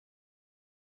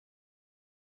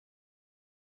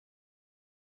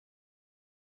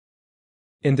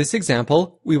In this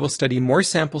example, we will study more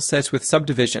sample sets with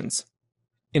subdivisions.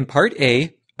 In Part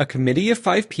A, a committee of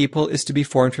 5 people is to be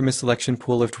formed from a selection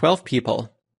pool of 12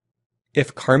 people.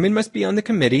 If Carmen must be on the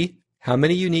committee, how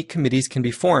many unique committees can be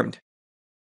formed?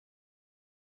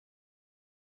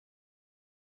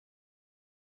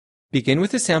 Begin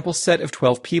with a sample set of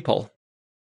 12 people.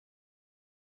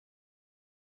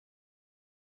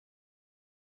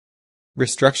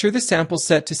 Restructure the sample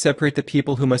set to separate the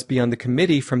people who must be on the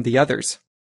committee from the others.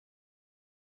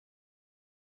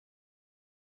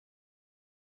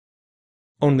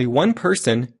 Only one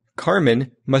person,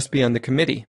 Carmen, must be on the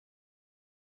committee.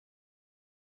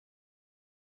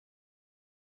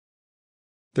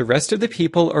 The rest of the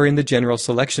people are in the general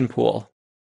selection pool.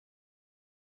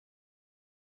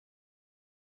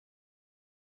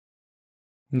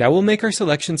 Now we'll make our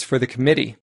selections for the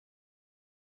committee.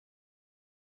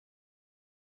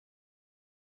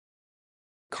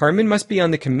 Carmen must be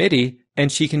on the committee,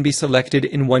 and she can be selected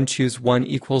in 1 choose 1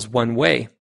 equals 1 way.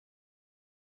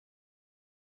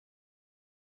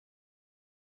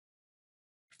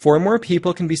 Four more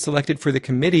people can be selected for the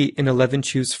committee in 11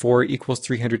 choose 4 equals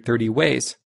 330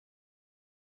 ways.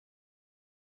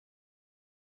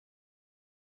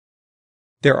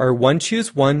 There are 1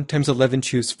 choose 1 times 11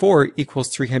 choose 4 equals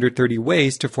 330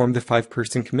 ways to form the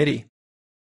 5-person committee.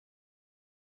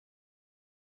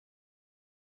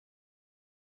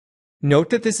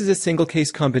 Note that this is a single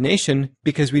case combination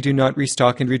because we do not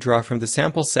restock and redraw from the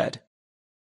sample set.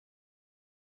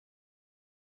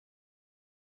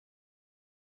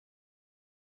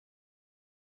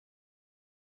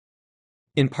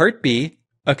 In Part B,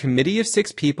 a committee of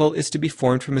 6 people is to be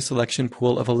formed from a selection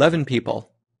pool of 11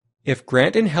 people. If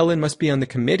Grant and Helen must be on the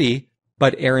committee,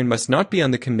 but Aaron must not be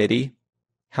on the committee,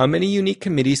 how many unique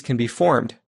committees can be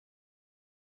formed?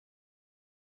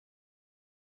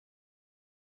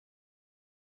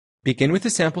 Begin with a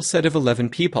sample set of 11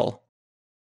 people.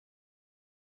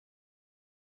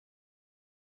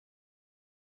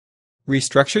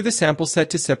 Restructure the sample set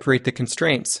to separate the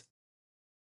constraints.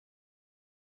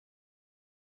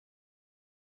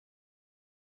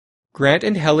 Grant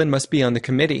and Helen must be on the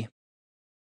committee.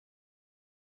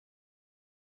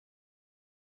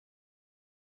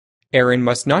 Aaron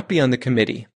must not be on the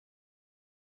committee.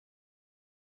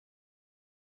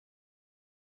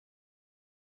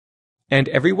 And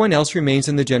everyone else remains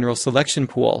in the general selection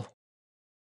pool.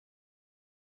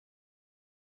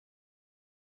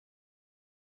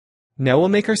 Now we'll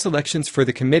make our selections for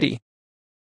the committee.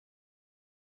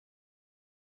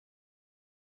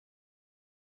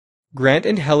 Grant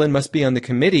and Helen must be on the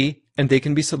committee, and they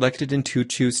can be selected in 2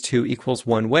 choose 2 equals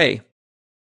 1 way.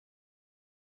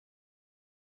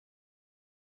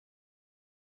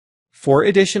 Four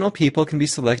additional people can be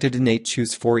selected in 8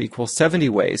 choose 4 equals 70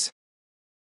 ways.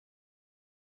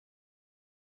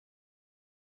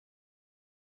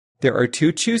 There are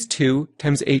 2 choose 2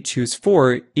 times 8 choose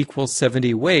 4 equals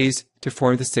 70 ways to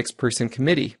form the 6-person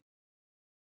committee.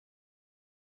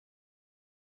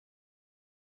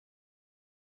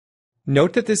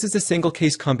 Note that this is a single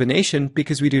case combination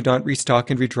because we do not restock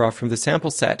and redraw from the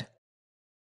sample set.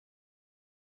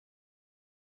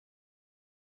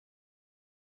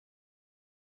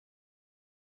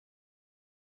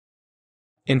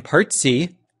 In Part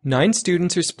C, 9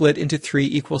 students are split into 3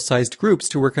 equal-sized groups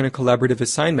to work on a collaborative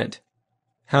assignment.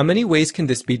 How many ways can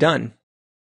this be done?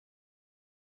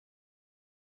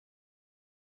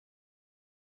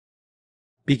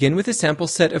 Begin with a sample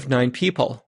set of 9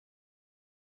 people.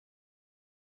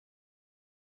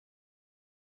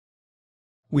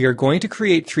 We are going to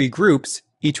create 3 groups,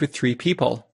 each with 3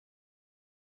 people.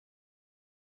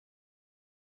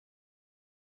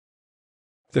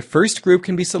 The first group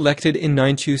can be selected in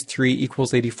 9 choose 3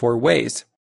 equals 84 ways.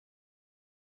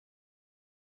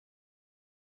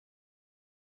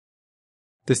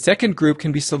 The second group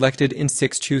can be selected in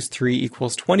 6 choose 3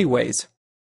 equals 20 ways.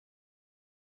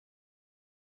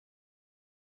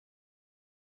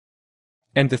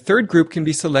 And the third group can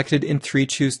be selected in 3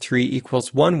 choose 3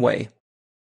 equals 1 way.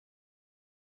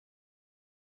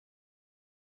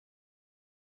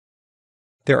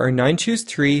 There are 9 choose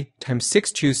 3 times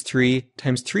 6 choose 3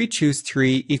 times 3 choose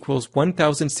 3 equals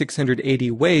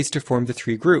 1,680 ways to form the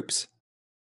 3 groups.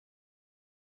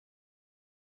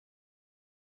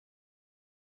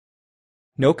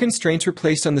 No constraints were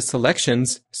placed on the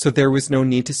selections, so there was no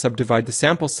need to subdivide the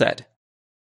sample set.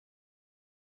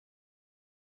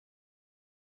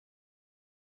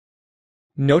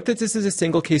 Note that this is a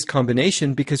single case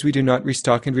combination because we do not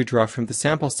restock and redraw from the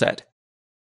sample set.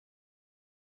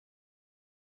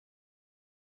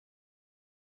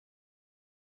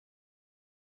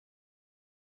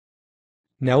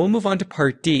 Now we'll move on to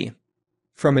Part D.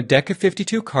 From a deck of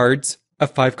 52 cards, a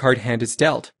 5-card hand is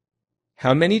dealt.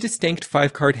 How many distinct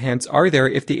 5-card hands are there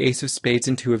if the ace of spades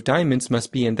and 2 of diamonds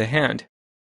must be in the hand?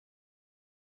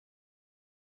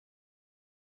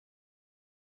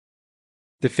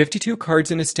 The 52 cards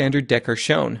in a standard deck are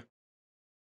shown.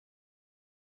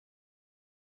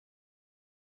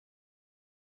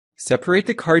 Separate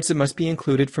the cards that must be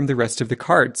included from the rest of the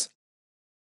cards.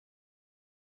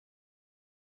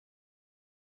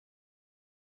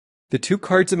 The 2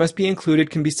 cards that must be included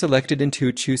can be selected in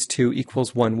 2 choose 2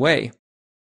 equals 1 way.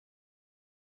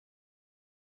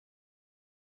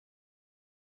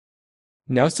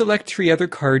 Now select 3 other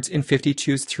cards in 50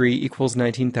 choose 3 equals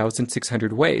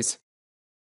 19,600 ways.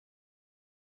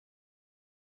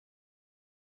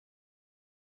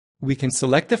 We can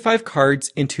select the 5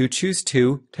 cards in 2 choose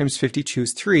 2 times 50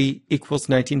 choose 3 equals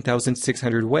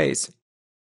 19,600 ways.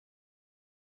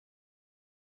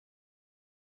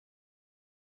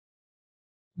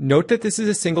 Note that this is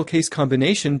a single case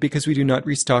combination because we do not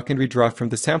restock and redraw from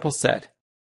the sample set.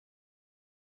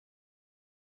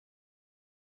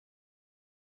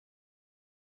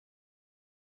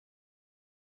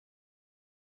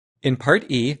 In Part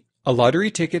E, a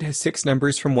lottery ticket has 6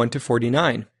 numbers from 1 to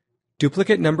 49.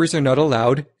 Duplicate numbers are not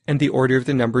allowed, and the order of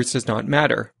the numbers does not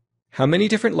matter. How many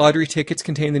different lottery tickets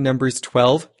contain the numbers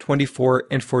 12, 24,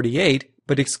 and 48,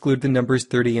 but exclude the numbers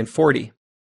 30 and 40?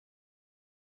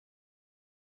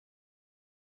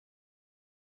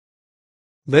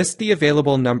 List the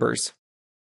available numbers.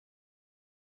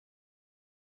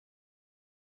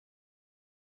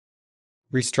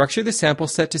 Restructure the sample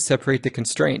set to separate the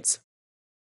constraints.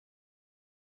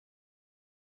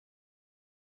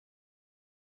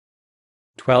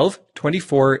 "12,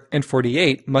 24, and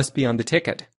 48 must be on the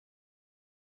ticket.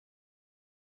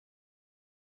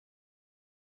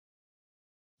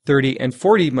 "30 and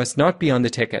 40 must not be on the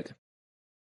ticket.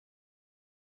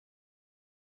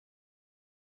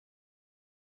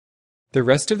 The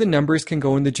rest of the numbers can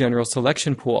go in the general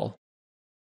selection pool.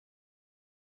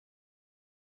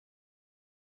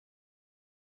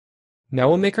 Now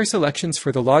we'll make our selections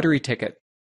for the lottery ticket.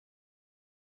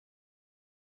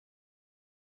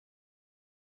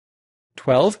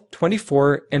 12,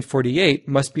 24, and 48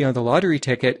 must be on the lottery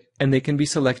ticket, and they can be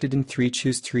selected in 3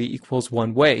 choose 3 equals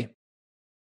 1 way.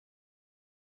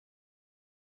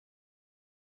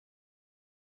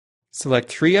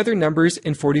 Select 3 other numbers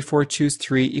in 44 choose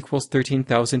 3 equals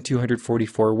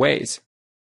 13,244 ways.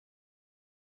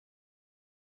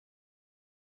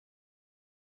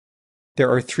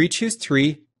 There are 3 choose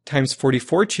 3 times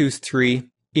 44 choose 3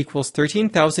 equals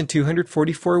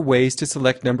 13,244 ways to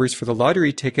select numbers for the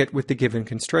lottery ticket with the given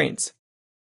constraints.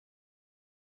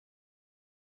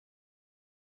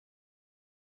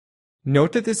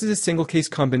 Note that this is a single case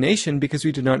combination because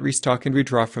we do not restock and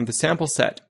redraw from the sample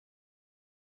set.